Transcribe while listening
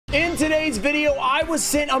In today's video, I was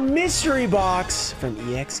sent a mystery box from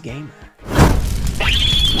EX Gamer.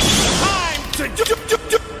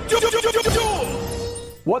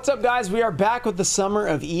 What's up, guys? We are back with the summer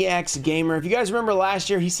of EX Gamer. If you guys remember last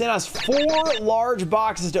year, he sent us 4 large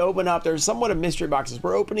boxes to open up. They're somewhat of mystery boxes.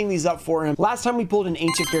 We're opening these up for him. Last time we pulled an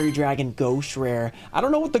Ancient Fairy Dragon Ghost Rare. I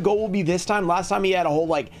don't know what the goal will be this time. Last time he had a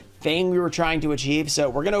whole thing we were trying to achieve. So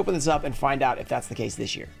we're gonna open this up and find out if that's the case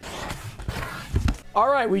this year. All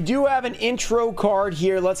right, we do have an intro card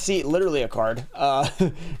here. Let's see, literally a card.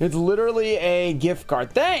 It's literally a gift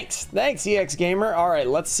card. Thanks, EX Gamer. All right,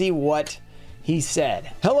 let's see what he said.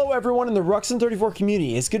 Hello everyone in the RUXIN34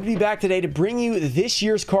 community. It's good to be back today to bring you this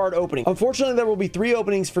year's card opening. Unfortunately, there will be 3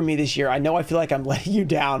 openings for me this year. I know I feel like I'm letting you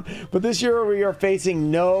down, but this year we are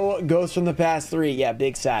facing no ghosts from the past 3. Yeah,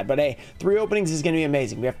 big sad. But hey, 3 openings is gonna be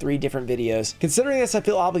amazing. We have 3 different videos. Considering this, I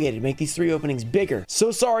feel obligated to make these 3 openings bigger.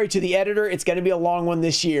 So sorry to the editor, it's gonna be a long one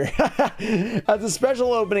this year. As a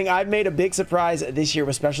special opening, I've made a big surprise this year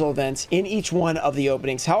with special events in each one of the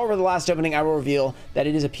openings. However, the last opening, I will reveal that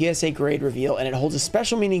it is a PSA grade reveal, and it holds a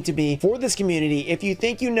special meaning to me for this community. If you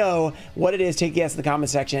think you know what it is, take a guess in the comment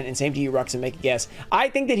section, and same to you, Ruxin, make a guess. I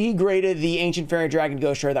think that he graded the Ancient Fairy Dragon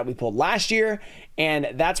Ghost Rare that we pulled last year, and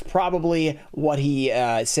that's probably what he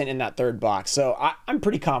sent in that 3rd box. So I'm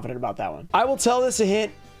pretty confident about that one. I will tell this a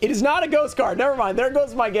hint. It is not a ghost card. Never mind. There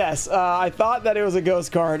goes my guess. I thought that it was a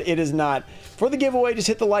ghost card. It is not. For the giveaway, just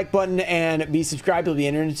hit the like button and be subscribed. You'll be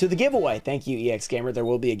entered into the giveaway. Thank you, EX Gamer. There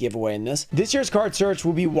will be a giveaway in this. This year's card search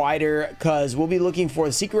will be wider because we'll be looking for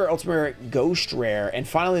the Secret Rare, Ultimate Rare, Ghost Rare, and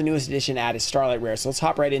finally the newest edition added Starlight Rare. So let's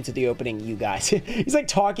hop right into the opening, you guys. He's like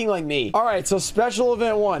talking like me. All right, so special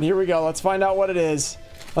event 1. Here we go. Let's find out what it is.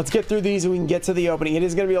 Let's get through these and we can get to the opening. It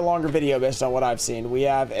is going to be a longer video based on what I've seen. We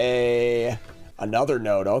have another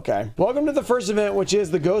note. Okay. Welcome to the first event, which is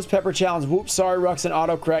the Ghost Pepper Challenge. Whoops, sorry, Ruxin,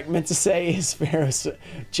 autocorrect. Meant to say is Pharaoh's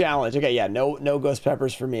challenge. Okay, yeah, no ghost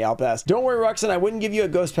peppers for me. I'll pass. Don't worry, Ruxin, I wouldn't give you a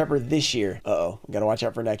ghost pepper this year. Uh-oh, gotta watch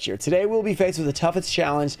out for next year. Today, we'll be faced with the toughest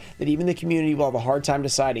challenge that even the community will have a hard time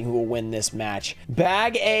deciding who will win this match.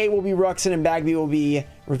 Bag A will be Ruxin, and Bag B will be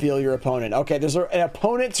reveal your opponent. Okay, there's an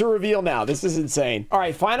opponent to reveal now. This is insane. All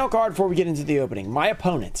right, final card before we get into the opening. My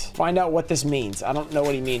opponent. Find out what this means. I don't know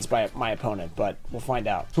what he means by my opponent, but we'll find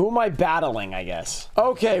out. Who am I battling, I guess?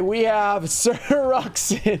 Okay, we have Sir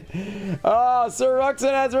Ruxin. Oh, Sir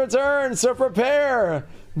Ruxin has returned, so prepare.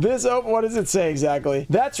 What does it say exactly?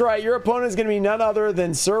 That's right, your opponent is going to be none other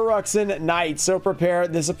than Sir Ruxin Knight. So prepare.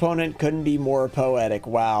 This opponent couldn't be more poetic.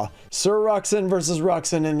 Wow. Sir Ruxin versus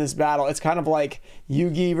Ruxin in this battle. It's kind of like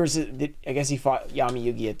Yugi versus... I guess he fought Yami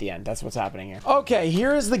Yugi at the end. That's what's happening here. Okay,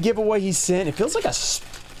 here is the giveaway he sent. It feels like a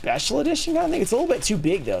special edition kind of thing. It's a little bit too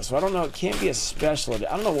big, though, so I don't know. It can't be a special edition.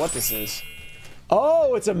 I don't know what this is.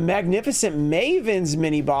 Oh, it's a Magnificent Mavens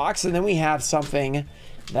mini box, and then we have something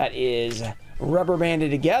that is rubber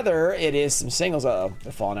banded together. It is some singles. Uh-oh,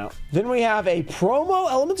 they're falling out. Then we have a promo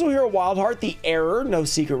Elemental Hero Wildheart, the Error, no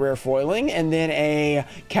secret rare foiling, and then a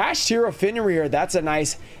Cash Hero Fenrir. That's a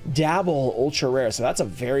nice Dabble Ultra Rare, so that's a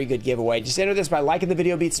very good giveaway. Just enter this by liking the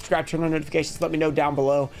video, subscribe, turn on notifications. Let me know down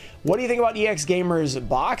below what do you think about EX Gamer's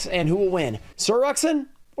box and who will win, Sir Ruxin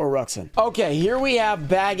or Ruxin? Okay, here we have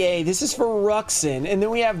Bag A. This is for Ruxin, and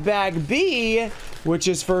then we have Bag B, which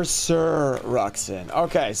is for Sir Ruxin.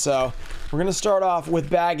 Okay, so we're gonna start off with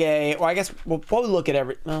Bag A. Well, I guess we'll probably look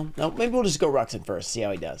at no, maybe we'll just go Ruxin first, see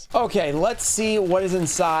how he does. Okay, let's see what is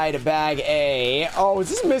inside Bag A. Oh, is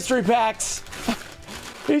this mystery packs?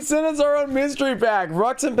 He sent us our own mystery pack.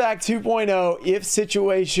 Ruxin Pack 2.0, if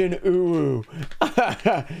situation, ooh.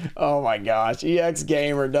 Oh my gosh, EX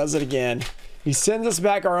Gamer does it again. He sends us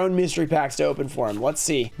back our own mystery packs to open for him. Let's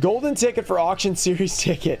see. Golden ticket for auction series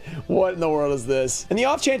ticket. What in the world is this? In the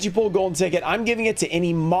off chance you pull a golden ticket, I'm giving it to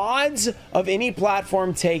any mods of any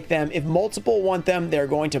platform. Take them. If multiple want them, they're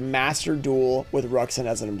going to master duel with Ruxin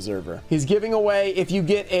as an observer. He's giving away, if you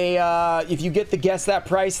get the guess that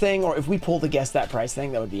price thing, or if we pull the guess that price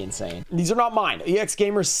thing, that would be insane. These are not mine. EX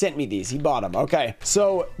Gamer sent me these. He bought them. Okay.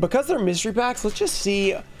 So because they're mystery packs, let's just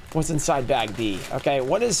see what's inside Bag B. Okay,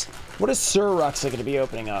 what is Sir Ruxin going to be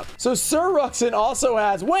opening up? So Sir Ruxin also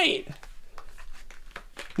has, wait,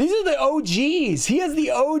 these are the OGs. He has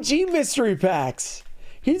the OG mystery packs.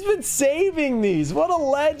 He's been saving these. What a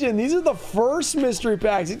legend. These are the first mystery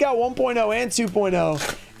packs. He's got 1.0 and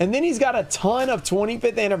 2.0. And then he's got a ton of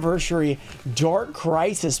 25th anniversary Dark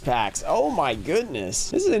Crisis packs. Oh my goodness.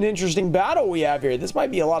 This is an interesting battle we have here. This might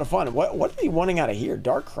be a lot of fun. What are they wanting out of here?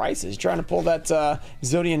 Dark Crisis. Trying to pull that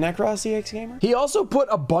Zodiac Necros EX Gamer? He also put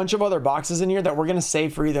a bunch of other boxes in here that we're going to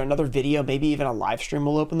save for either another video, maybe even a live stream.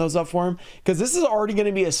 We'll open those up for him because this is already going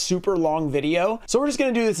to be a super long video. So we're just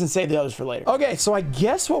going to do this and save the others for later. Okay, so I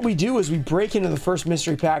guess what we do is we break into the first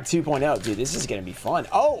mystery pack 2.0. Dude, this is going to be fun.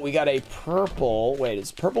 Oh, we got a purple. Wait,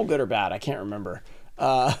 is purple good or bad? I can't remember.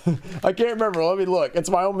 I can't remember. Let me look. It's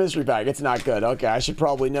my own mystery pack. It's not good. Okay, I should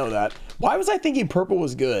probably know that. Why was I thinking purple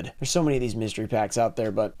was good? There's so many of these mystery packs out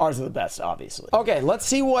there, but ours are the best, obviously. Okay, let's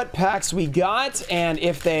see what packs we got and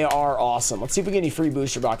if they are awesome. Let's see if we get any free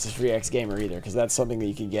booster boxes for EX Gamer either, because that's something that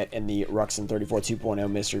you can get in the RUXIN34 2.0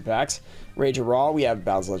 mystery packs. Rage of Raw, we have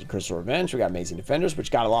Battles of Legend Crystal Revenge. We got Amazing Defenders, which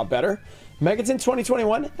got a lot better. Megaton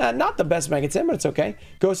 2021, not the best Megaton, but it's okay.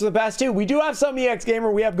 Ghosts from the Past 2. We do have some EX Gamer.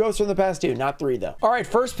 We have Ghosts from the Past 2, not 3 though. All right,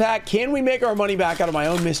 first pack. Can we make our money back out of my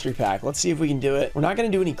own mystery pack? Let's see if we can do it. We're not going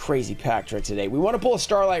to do any crazy pack tricks today. We want to pull a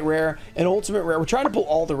Starlight Rare, an Ultimate Rare. We're trying to pull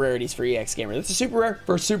all the rarities for EX Gamer. This is super rare.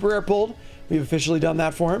 First super rare pulled. We've officially done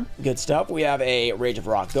that for him. Good stuff. We have a Rage of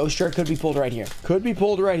Rock. Ghost Rare could be pulled right here. Could be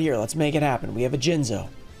pulled right here. Let's make it happen. We have a Jinzo.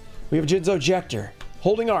 We have a Jinzo Ejector.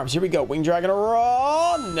 Holding Arms, here we go. Wing Dragon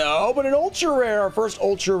Raw, no, but an Ultra Rare, our first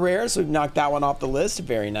Ultra Rare, so we've knocked that one off the list.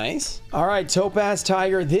 Very nice. All right, Topaz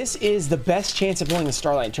Tiger. This is the best chance of pulling a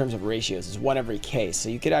Starlight in terms of ratios. It's one every case, so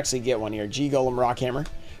you could actually get one here. G-Golem Rockhammer.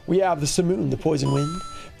 We have the Simoon, the Poison Wind.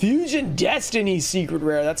 Fusion Destiny Secret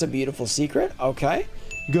Rare. That's a beautiful secret. Okay.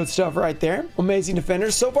 Good stuff right there. Amazing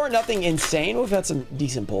Defenders. So far, nothing insane. We've had some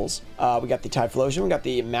decent pulls. We got the Typhlosion. We got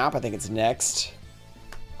the map. I think it's next.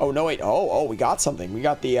 Oh, no, wait. Oh, we got something. We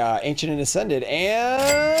got the Ancient and Ascended.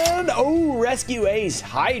 And, oh, Rescue Ace.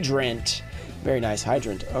 Hydrant. Very nice.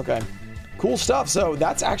 Hydrant. Okay. Cool stuff. So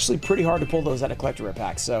that's actually pretty hard to pull those out of collector rare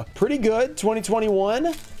packs. So pretty good.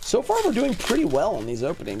 2021. So far, we're doing pretty well on these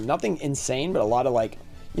openings. Nothing insane, but a lot of, like,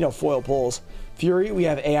 you know, foil pulls. Fury. We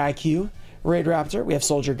have AIQ. Raid Raptor. We have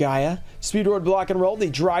Soldier Gaia. Speedroid Block and Roll. The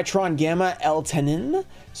Drytron Gamma Eltenin.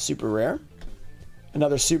 Super rare.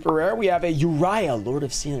 Another super rare. We have a Uriah, Lord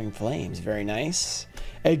of Searing Flames. Very nice.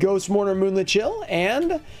 A Ghost Mourner Moonlit Chill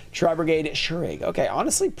and Tri-Brigade Shurig. Okay,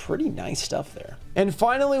 honestly, pretty nice stuff there. And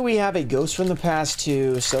finally, we have a Ghost from the Past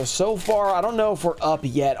 2. So far, I don't know if we're up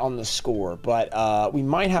yet on the score, but we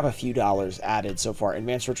might have a few dollars added so far.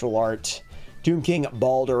 Advanced Ritual Art, Doom King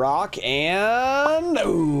Balderok, and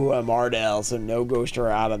ooh, a Mardell. So no Ghost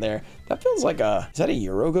Rare out of there. That feels like a, is that a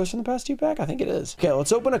Euro Ghost in the Past 2 pack? I think it is. Okay,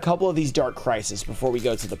 let's open a couple of these Dark Crisis before we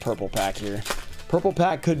go to the purple pack here. Purple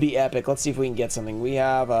pack could be epic. Let's see if we can get something. We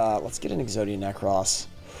have, let's get an Exodia Necros.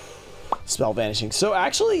 Spell Vanishing. So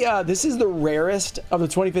actually, this is the rarest of the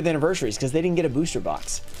 25th anniversaries because they didn't get a booster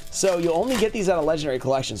box. So you'll only get these out of Legendary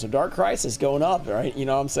Collection. So Dark Crisis going up, right? You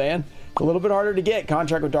know what I'm saying? A little bit harder to get.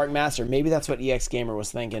 Contract with Dark Master. Maybe that's what EX Gamer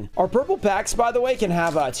was thinking. Our purple packs, by the way, can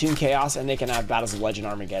have Toon Chaos and they can have Battles of Legend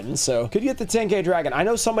Armageddon. So could get the 10K Dragon. I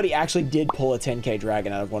know somebody actually did pull a 10K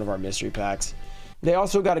Dragon out of one of our mystery packs. They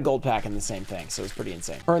also got a gold pack in the same thing, so it's pretty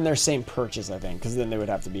insane. Or in their same purchase, I think, because then they would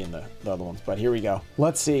have to be in the other ones. But here we go.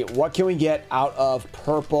 Let's see. What can we get out of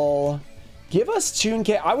purple? Give us Toon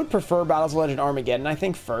Chaos. I would prefer Battles of Legend Armageddon, I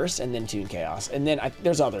think, first, and then Toon Chaos. And then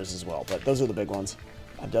there's others as well, but those are the big ones.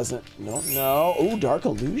 No. Oh, Dark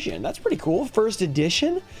Illusion. That's pretty cool. First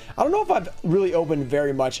edition. I don't know if I've really opened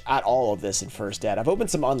very much at all of this in First Ed. I've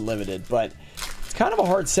opened some Unlimited, but it's kind of a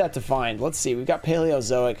hard set to find. Let's see. We've got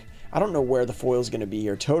Paleozoic. I don't know where the foil is going to be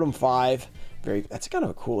here. Totem 5. That's kind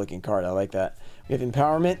of a cool looking card. I like that. We have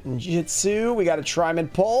Empowerment and Jitsu. We got a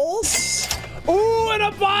Trimid Pulse. Ooh, and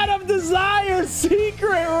a Pot of Desire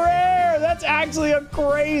Secret Rare. That's actually a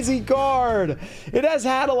crazy card. It has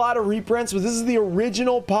had a lot of reprints, but this is the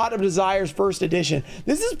original Pot of Desires first edition.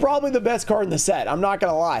 This is probably the best card in the set. I'm not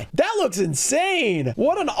going to lie. That looks insane.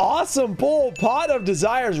 What an awesome pull. Pot of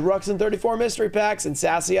Desires, RUXIN34 mystery packs, and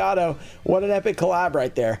Sassiato. What an epic collab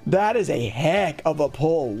right there. That is a heck of a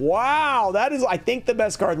pull. Wow. That is, I think, the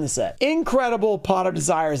best card in the set. Incredible Pot of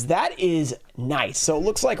Desires. That is nice. So it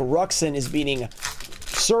looks like Ruxin is beating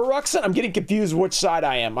Sir Ruxin. I'm getting confused which side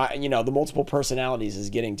I am. You know, the multiple personalities is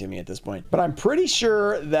getting to me at this point. But I'm pretty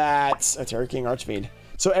sure that Terror King Archfiend.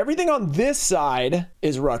 So everything on this side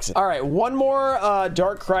is Ruxin. All right, one more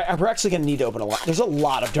Dark Crisis. We're actually gonna need to open a lot. There's a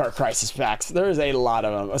lot of Dark Crisis packs. There's a lot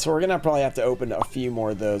of them. So we're gonna probably have to open a few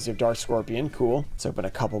more of those. We have Dark Scorpion, cool. Let's open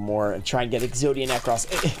a couple more and try and get Exodia Necros.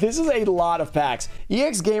 This is a lot of packs.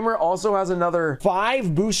 EX Gamer also has another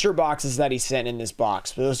 5 booster boxes that he sent in this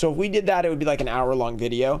box. So if we did that, it would be like an hour-long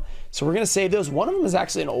video. So we're gonna save those. One of them is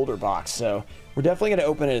actually an older box, so We're definitely going to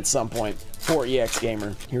open it at some point for EX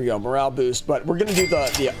Gamer. Here we go, morale boost, but we're going to do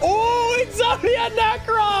the oh, Exodia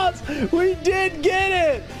Necros! We did get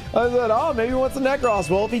it! I said, oh, maybe he wants a Necros.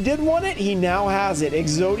 Well, if he did want it, he now has it.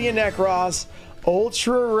 Exodia Necros,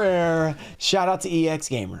 ultra rare. Shout out to EX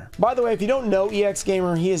Gamer. By the way, if you don't know EX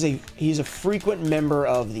Gamer, he's a frequent member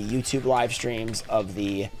of the YouTube live streams, of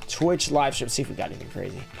the Twitch live streams. See if we got anything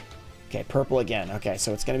crazy. Okay, purple again. Okay,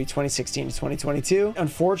 so it's going to be 2016 to 2022.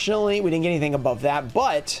 Unfortunately, we didn't get anything above that,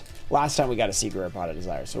 but last time we got a secret rare Pot of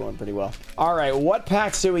Desire, so it went pretty well. All right, what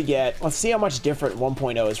packs do we get? Let's see how much different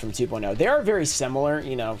 1.0 is from 2.0. They are very similar,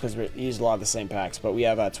 you know, because we use a lot of the same packs, but we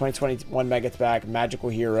have a 2021 Megath pack, Magical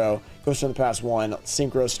Hero, Ghost from the Past 1,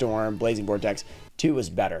 Synchro Storm, Blazing Vortex. 2 was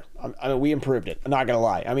better. I mean, we improved it. I'm not going to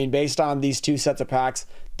lie. I mean, based on these 2 sets of packs,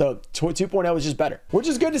 the 2.0 is just better, which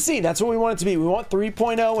is good to see. That's what we want it to be. We want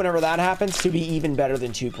 3.0, whenever that happens, to be even better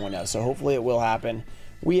than 2.0. So hopefully it will happen.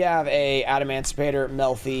 We have a Adamancipator,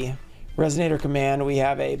 Melfi, Resonator Command. We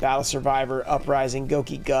have a Battle Survivor, Uprising,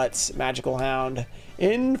 Goki Guts, Magical Hound,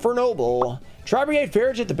 Infernoble, Tri-Brigade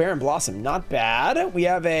Farragut, the Baron Blossom. Not bad. We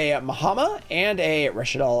have a Mahama and a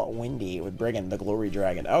Reshadal Windy with Brigand, the Glory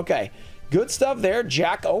Dragon. Okay. Good stuff there,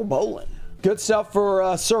 Jack O'Bolin. Good stuff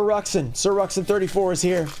for Sir Ruxin. Sir Ruxin34 is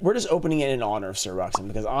here. We're just opening it in honor of Sir Ruxin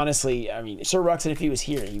because honestly, I mean, Sir Ruxin, if he was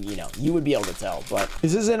here, you know, you would be able to tell. But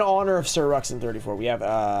this is in honor of Sir Ruxin34. We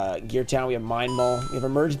have Gear Town, we have Mind Mull, we have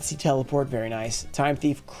Emergency Teleport, very nice. Time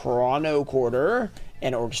Thief, Chrono Quarter,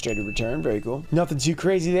 and Orchestrated Return, very cool. Nothing too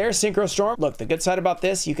crazy there. Synchro Storm. Look, the good side about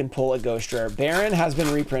this, you can pull a Ghost Rare. Baron has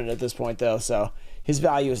been reprinted at this point though, so his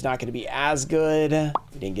value is not going to be as good.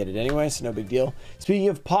 We didn't get it anyway, so no big deal. Speaking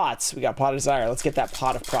of pots, we got Pot of Desire. Let's get that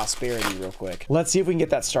Pot of Prosperity real quick. Let's see if we can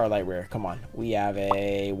get that Starlight Rare. Come on. We have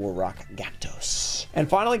a Warrock Gaptos. And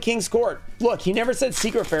finally, King's Court. Look, he never said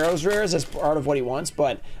Secret Pharaoh's rares as part of what he wants,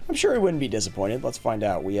 but I'm sure he wouldn't be disappointed. Let's find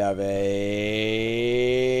out. We have a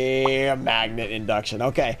Magnet Induction.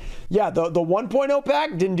 Okay. Yeah, the 1.0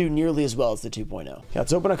 pack didn't do nearly as well as the 2.0. Okay,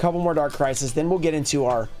 let's open a couple more Dark Crisis, then we'll get into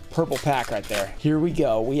our purple pack right there. Here we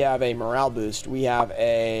go. We have a morale boost. We have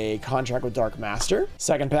a contract with Dark Master.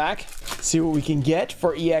 Second pack. See what we can get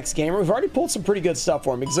for EX Gamer. We've already pulled some pretty good stuff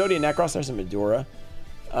for him. Exodia Necros. There's a Medora.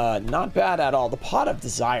 Not bad at all. The Pot of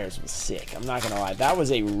Desires was sick. I'm not gonna lie. That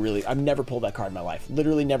was a really... I've never pulled that card in my life.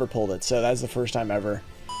 Literally never pulled it. So that's the first time ever.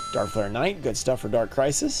 Dark Flare Knight. Good stuff for Dark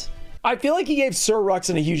Crisis. I feel like he gave Sir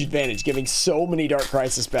Ruxin a huge advantage, giving so many Dark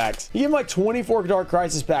Crisis packs. He gave him like 24 Dark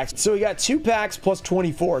Crisis packs. So he got 2 packs plus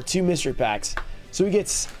 24, 2 mystery packs. So he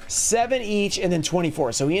gets 7 each and then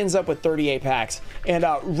 24. So he ends up with 38 packs. And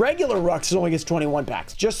regular Ruxin only gets 21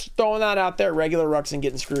 packs. Just throwing that out there. Regular Ruxin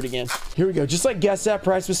getting screwed again. Here we go. Just like guess that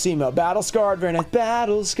price with SEMO. Battle Scarred. Very nice.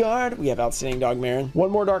 Battle Scarred. We have Outstanding Dog Marin.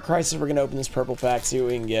 One more Dark Crisis. We're going to open this purple pack. See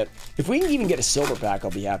what we can get. If we can even get a silver pack,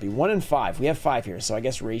 I'll be happy. 1 and 5. We have 5 here. So I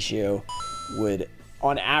guess ratio would,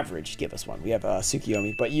 on average, give us 1. We have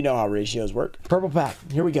Tsukiyomi. But you know how ratios work. Purple pack.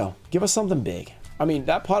 Here we go. Give us something big. I mean,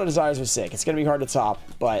 that Pot of Desires was sick. It's going to be hard to top,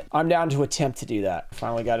 but I'm down to attempt to do that.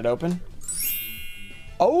 Finally got it open.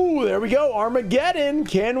 Oh, there we go. Armageddon.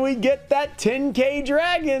 Can we get that 10K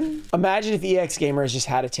dragon? Imagine if EX Gamer has just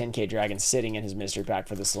had a 10K dragon sitting in his mystery pack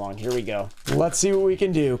for this long. Here we go. Let's see what we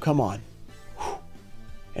can do. Come on. Whew.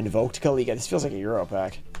 Invoked Kalika. This feels like a Euro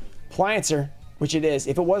pack. Pliancer, which it is.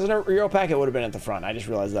 If it wasn't a Euro pack, it would have been at the front. I just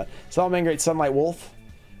realized that. Salamangreat Sunlight Wolf.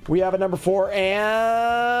 We have a number 4 and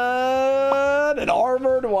an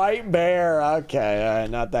Armored White Bear. Okay,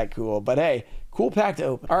 not that cool, but hey, cool pack to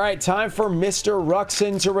open. All right, time for Mr.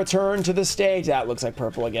 Ruxin to return to the stage. That looks like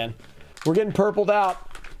purple again. We're getting purpled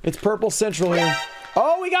out. It's purple central here.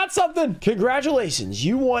 Oh, we got something. Congratulations.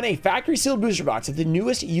 You won a factory sealed booster box of the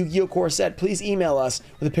newest Yu-Gi-Oh! Core set. Please email us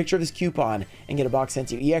with a picture of this coupon and get a box sent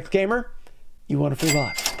to you. EX Gamer, you want a free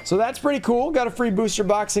box. So that's pretty cool. Got a free booster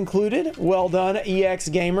box included. Well done, EX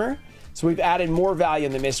Gamer. So we've added more value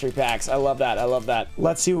in the mystery packs. I love that. I love that.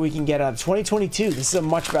 Let's see what we can get out of 2022. This is a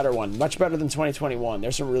much better one. Much better than 2021.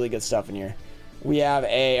 There's some really good stuff in here. We have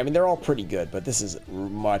I mean, they're all pretty good, but this is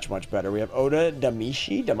much, much better. We have Oda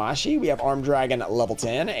Damashi. We have Armed Dragon level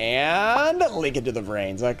 10 and Link Into the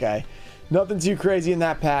Brains. Okay. Nothing too crazy in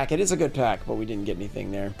that pack. It is a good pack, but we didn't get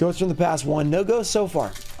anything there. Ghost from the Past 1. No ghosts so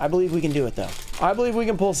far. I believe we can do it, though. I believe we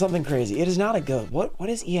can pull something crazy. It is not a ghost. What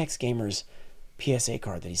is EX Gamer's PSA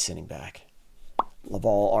card that he's sending back?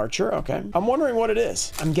 Laval Archer. Okay. I'm wondering what it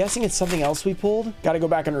is. I'm guessing it's something else we pulled. Got to go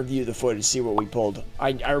back and review the footage, see what we pulled.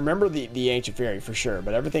 I remember the Ancient Fairy for sure,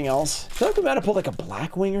 but everything else. I feel like we might have pulled like a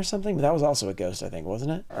Blackwing or something, but that was also a ghost, I think,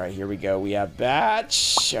 wasn't it? All right, here we go. We have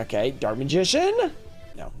Batch. Okay. Dark Magician.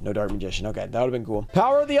 No Dark Magician. Okay, that would have been cool.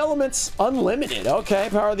 Power of the Elements Unlimited. Okay,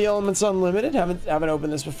 Power of the Elements Unlimited. Haven't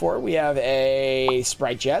opened this before. We have a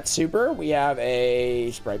Sprite Jet, super. We have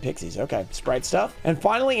a Sprite Pixies. Okay, Sprite stuff. And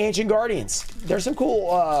finally, Ancient Guardians. There's some cool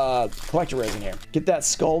collector rares in here. Get that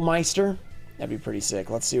Skullmeister. That'd be pretty sick.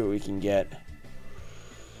 Let's see what we can get.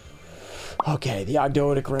 Okay, the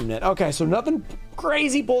Ogdoadic Remnant. Okay, so nothing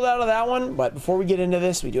crazy pulled out of that one, but before we get into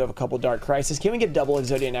this, we do have a couple Dark Crisis. Can we get double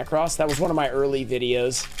Exodia Necros? That was one of my early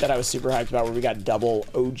videos that I was super hyped about, where we got double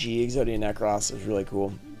OG Exodia Necros. It was really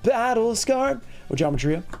cool. Battle Scarred or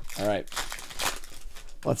Geometria. All right.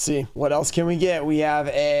 Let's see. What else can we get? We have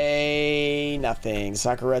a nothing.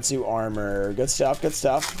 Sakuretsu Armor. Good stuff. Good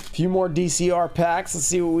stuff. A few more DCR packs. Let's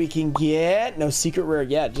see what we can get. No secret rare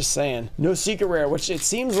yet. Just saying. No secret rare, which it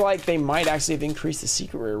seems like they might actually have increased the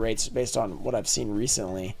secret rare rates based on what I've seen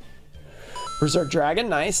recently. Berserk Dragon.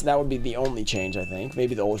 Nice. That would be the only change, I think.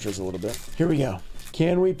 Maybe the Ultras a little bit. Here we go.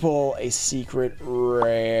 Can we pull a secret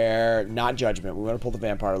rare? Not Judgment. We want to pull the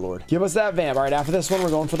Vampire Lord. Give us that vamp. All right, after this one, we're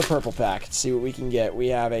going for the purple pack. Let's see what we can get. We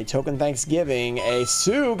have a Token Thanksgiving, a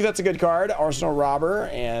Sook. That's a good card. Arsenal Robber,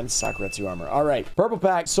 and Sakuretsu Armor. All right, purple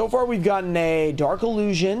pack. So far, we've gotten a Dark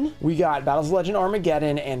Illusion. We got Battles of Legend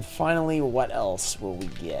Armageddon. And finally, what else will we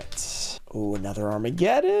get? Oh, another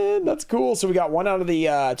Armageddon. That's cool. So we got one out of the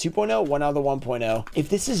 2.0, one out of the 1.0. If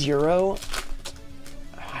this is Euro...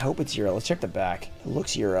 I hope it's Euro. Let's check the back. It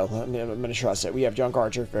looks Euro. I'm going to trust it. We have Junk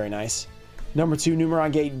Archer. Very nice. Number 2,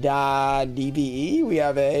 Numeron Gate DVE. We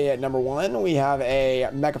have a number 1. We have a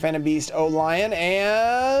Mecha Phantom Beast O-Lion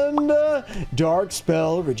and Dark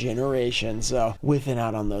Spell Regeneration. So whiffing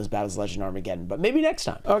out on those Battles of Legend Armageddon, but maybe next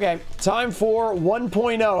time. Okay, time for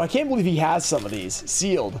 1.0. I can't believe he has some of these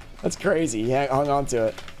sealed. That's crazy. He hung on to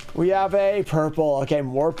it. We have a purple. Okay,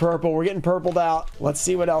 more purple. We're getting purpled out. Let's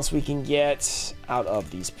see what else we can get out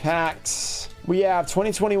of these packs. We have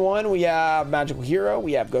 2021. We have Magical Hero.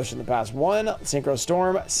 We have Ghost in the Past 1. Synchro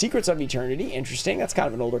Storm. Secrets of Eternity. Interesting. That's kind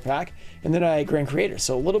of an older pack. And then a Grand Creator.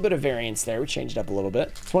 So a little bit of variance there. We changed it up a little bit.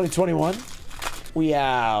 2021. We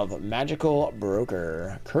have Magical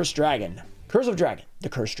Broker. Cursed Dragon. Curse of Dragon. The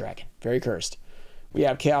Cursed Dragon. Very cursed. We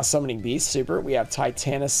have Chaos Summoning Beast. Super. We have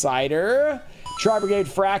Titanicider. Tri-Brigade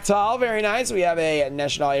Fractile, very nice. We have a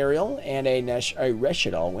Neshadal Aerial and a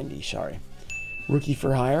Reshadal Windy, sorry. Rookie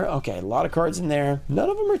for Hire. Okay, a lot of cards in there. None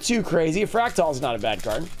of them are too crazy. A Fractile is not a bad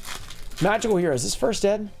card. Magical Hero, is this first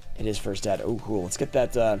ed? It is first ed. Oh, cool. Let's get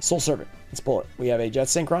that Soul Servant. Let's pull it. We have a Jet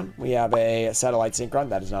Synchron. We have a Satellite Synchron.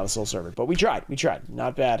 That is not a Soul Servant, but we tried. We tried.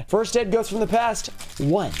 Not bad. First ed goes from the past.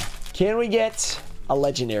 1. Can we get a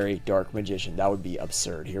legendary Dark Magician? That would be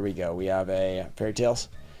absurd. Here we go. We have a Fairy Tales.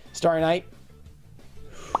 Starry Night.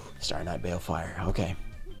 Starry Night Balefire. Okay.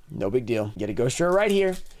 No big deal. Get a Ghost Rare right here.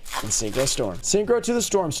 And Synchro Storm. Synchro to the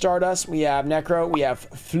Storm. Stardust. We have Necro. We have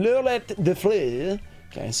Fleurette de Fleur.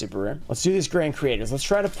 Okay, super rare. Let's do these Grand Creators. Let's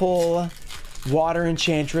try to pull Water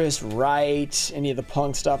Enchantress, right? Any of the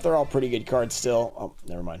Punk stuff. They're all pretty good cards still. Oh,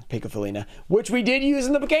 never mind. Picofilina, which we did use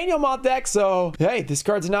in the Pequeño Moth deck. So, hey, this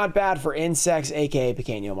card's not bad for Insects, aka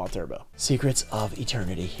Pequeño Moth Turbo. Secrets of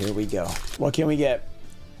Eternity. Here we go. What can we get?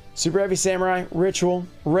 Super Heavy Samurai, Ritual,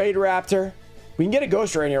 Raid Raptor. We can get a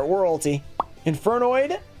Ghost Rare in here, or Ulti.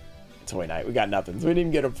 Infernoid, Toy Knight. We got nothing. So we didn't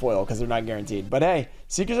even get a foil because they're not guaranteed. But hey,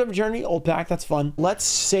 Secrets of Eternity, old pack, that's fun. Let's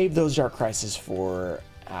save those Dark Crisis for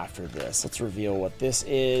after this. Let's reveal what this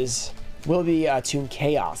is. Will be Toon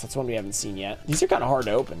Chaos. That's one we haven't seen yet. These are kind of hard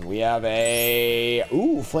to open. We have a,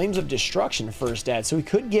 ooh, Flames of Destruction first ed. So we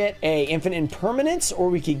could get a Infinite Impermanence,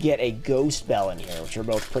 or we could get a Ghost Bell in here, which are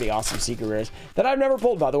both pretty awesome secret rares that I've never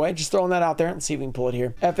pulled, by the way. Just throwing that out there. Let's see if we can pull it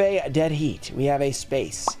here. FA Dead Heat. We have a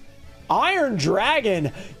Space. Iron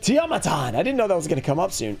Dragon Tiamatan. I didn't know that was going to come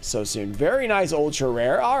up so soon. Very nice ultra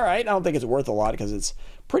rare. All right. I don't think it's worth a lot because it's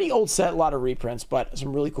pretty old set, a lot of reprints, but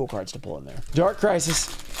some really cool cards to pull in there. Dark Crisis.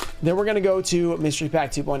 Then we're going to go to Mystery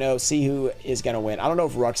Pack 2.0, see who is going to win. I don't know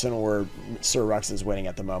if Ruxin or Sir Ruxin's winning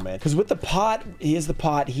at the moment, because with the pot, he has the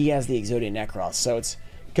Exodia Necros, so it's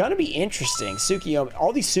gonna be interesting. Tsukiyomi,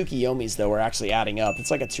 all these Tsukiyomis though are actually adding up.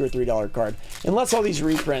 It's like a $2 or $3 card, unless all these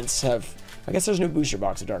reprints have. I guess there's no booster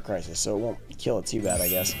box of Dark Crisis, so it won't kill it too bad, I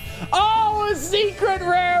guess. Oh, a secret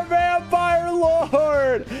rare Vampire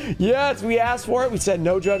Lord! Yes, we asked for it. We said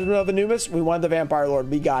no Judgment of Anubis. We wanted the Vampire Lord.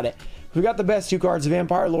 We got it. We got the best two cards,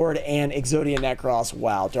 Vampire Lord and Exodia Necros.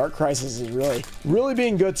 Wow, Dark Crisis is really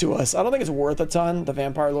being good to us. I don't think it's worth a ton, the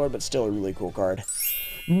Vampire Lord, but still a really cool card.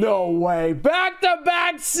 No way.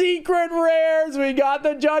 Back-to-back secret rares. We got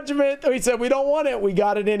the judgment. We said we don't want it. We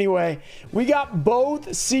got it anyway. We got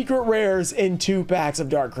both secret rares in 2 packs of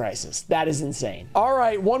Dark Crisis. That is insane. All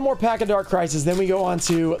right, one more pack of Dark Crisis. Then we go on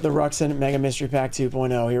to the Ruxin Mega Mystery Pack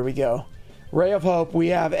 2.0. Here we go. Ray of Hope, we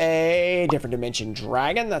have a different dimension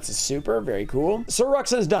dragon. That's a super, very cool. Sir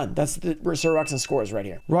Ruxin is done. That's the Sir Ruxin scores right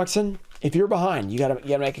here. Ruxin, if you're behind, you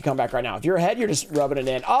gotta make a comeback right now. If you're ahead, you're just rubbing it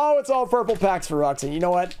in. Oh, it's all purple packs for Ruxin. You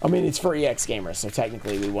know what? I mean, it's for EX Gamers, so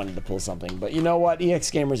technically we wanted to pull something. But you know what?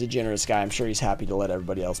 EX Gamer's a generous guy. I'm sure he's happy to let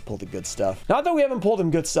everybody else pull the good stuff. Not that we haven't pulled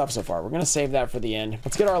him good stuff so far. We're gonna save that for the end.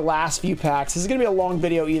 Let's get our last few packs. This is gonna be a long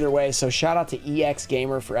video either way, so shout out to EX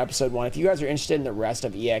Gamer for episode 1. If you guys are interested in the rest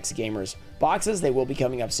of EX Gamer's boxes, they will be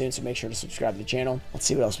coming up soon, so make sure to subscribe to the channel. Let's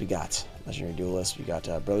see what else we got. Legendary Duelist, we got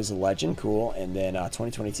Brothers of Legend, cool, and then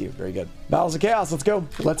 2022, very good. Battles of Chaos, let's go.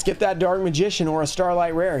 Let's get that Dark Magician or a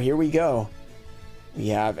Starlight Rare. Here we go. We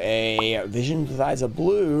have a Vision with Eyes of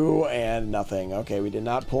Blue and nothing. Okay, we did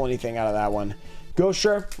not pull anything out of that one.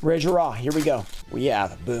 Ghoster, Rage Raw, here we go. We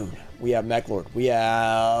have Boone. We have Mechlord. We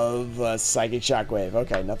have Psychic Shockwave.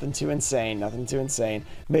 Okay, nothing too insane. Nothing too insane.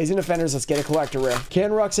 Amazing Defenders. Let's get a collector rare. Can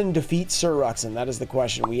Ruxin defeat Sir Ruxin? That is the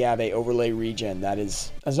question. We have a Overlay Regen.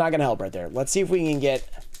 That's not going to help right there. Let's see if we can get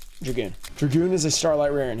Dragoon. Dragoon is a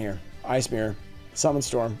Starlight rare in here. Ice Mirror. Summon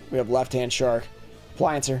Storm. We have Left Hand Shark.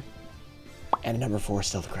 Pliancer. And a number 4,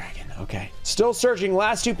 still the Kraken. Okay. Still searching.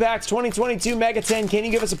 Last 2 packs. 2022 Mega 10. Can you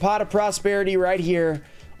give us a Pot of Prosperity right here?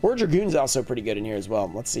 Or Dragoon's also pretty good in here as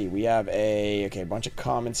well. Let's see. We have a bunch of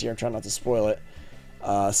comments here. I'm trying not to spoil it.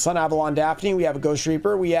 Sun Avalon Daphne. We have a Ghost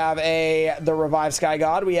Reaper. We have the Revived Sky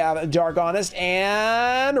God. We have a Dark Honest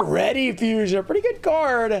and Ready Fusion. A pretty good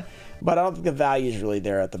card, but I don't think the value is really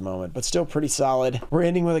there at the moment, but still pretty solid. We're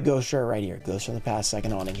ending with a Ghost Rare right here. Ghost from the past,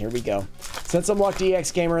 second awning. Here we go. Send some luck to EX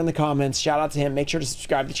Gamer in the comments. Shout out to him. Make sure to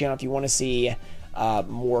subscribe to the channel if you want to see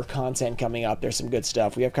more content coming up. There's some good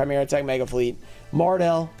stuff. We have Chimera Tech Mega Fleet,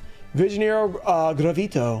 Mardell, Visionero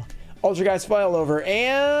Gravito, Ultra Guy Spillover,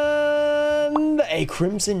 and a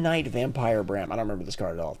Crimson Knight Vampire Bram. I don't remember this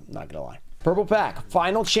card at all, not gonna lie. Purple pack,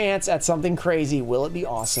 final chance at something crazy. Will it be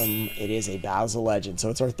awesome? It is a Battles of Legend, so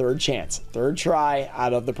it's our 3rd chance. 3rd try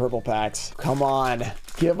out of the purple packs. Come on,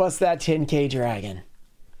 give us that 10K dragon.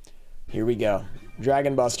 Here we go.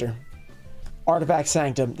 Dragon Buster. Artifact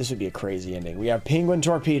Sanctum. This would be a crazy ending. We have Penguin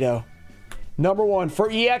Torpedo. Number 1 for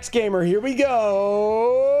EX Gamer. Here we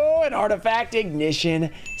go. An Artifact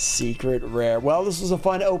Ignition Secret Rare. Well, this was a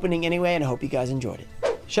fun opening anyway, and I hope you guys enjoyed it.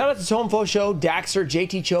 Shout out to Tomfo Show, Daxter,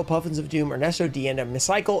 JT Cho, Puffins of Doom, Ernesto Dienda,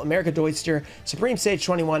 Micycle, America Deutster, Supreme Stage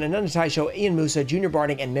 21, Anundatai Show, Ian Musa, Junior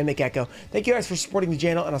Barding, and Mimic Echo. Thank you guys for supporting the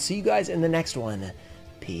channel, and I'll see you guys in the next one.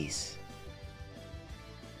 Peace.